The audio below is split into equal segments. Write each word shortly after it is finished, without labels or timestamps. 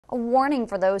A warning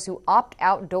for those who opt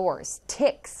outdoors.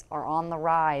 Ticks are on the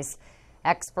rise.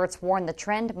 Experts warn the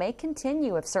trend may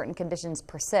continue if certain conditions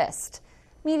persist.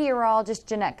 Meteorologist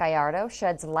Jeanette Gallardo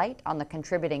sheds light on the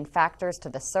contributing factors to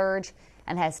the surge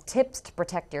and has tips to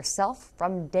protect yourself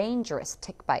from dangerous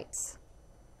tick bites.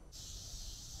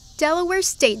 Delaware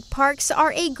state parks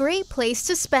are a great place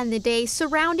to spend the day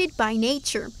surrounded by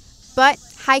nature. But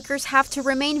hikers have to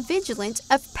remain vigilant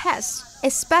of pests,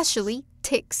 especially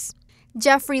ticks.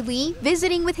 Jeffrey Lee,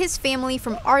 visiting with his family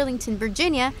from Arlington,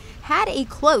 Virginia, had a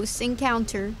close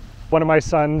encounter. One of my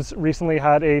sons recently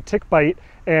had a tick bite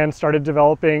and started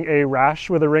developing a rash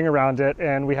with a ring around it,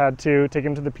 and we had to take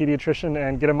him to the pediatrician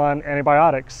and get him on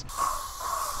antibiotics.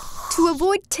 To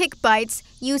avoid tick bites,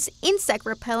 use insect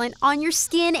repellent on your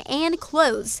skin and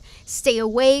clothes. Stay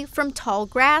away from tall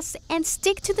grass and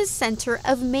stick to the center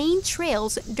of main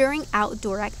trails during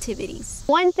outdoor activities.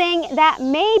 One thing that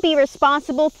may be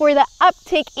responsible for the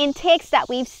uptick in ticks that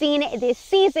we've seen this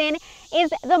season is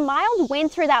the mild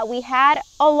winter that we had,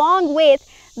 along with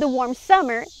the warm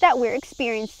summer that we're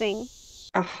experiencing.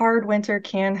 A hard winter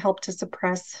can help to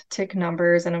suppress tick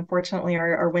numbers, and unfortunately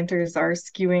our winters are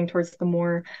skewing towards the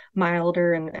more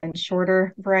milder and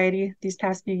shorter variety these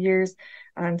past few years.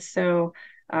 And so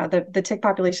the tick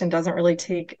population doesn't really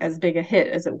take as big a hit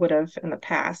as it would have in the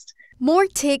past. More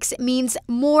ticks means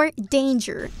more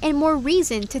danger and more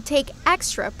reason to take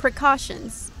extra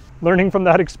precautions. Learning from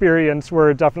that experience,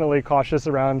 we're definitely cautious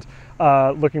around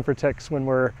looking for ticks when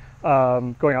we're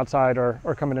going outside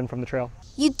or coming in from the trail.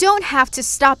 You don't have to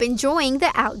stop enjoying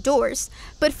the outdoors,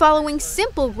 but following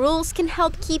simple rules can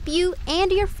help keep you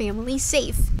and your family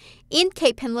safe. In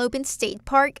Cape Henlopen State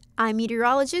Park, I'm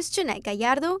meteorologist Jeanette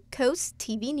Gallardo, Coast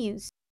TV News.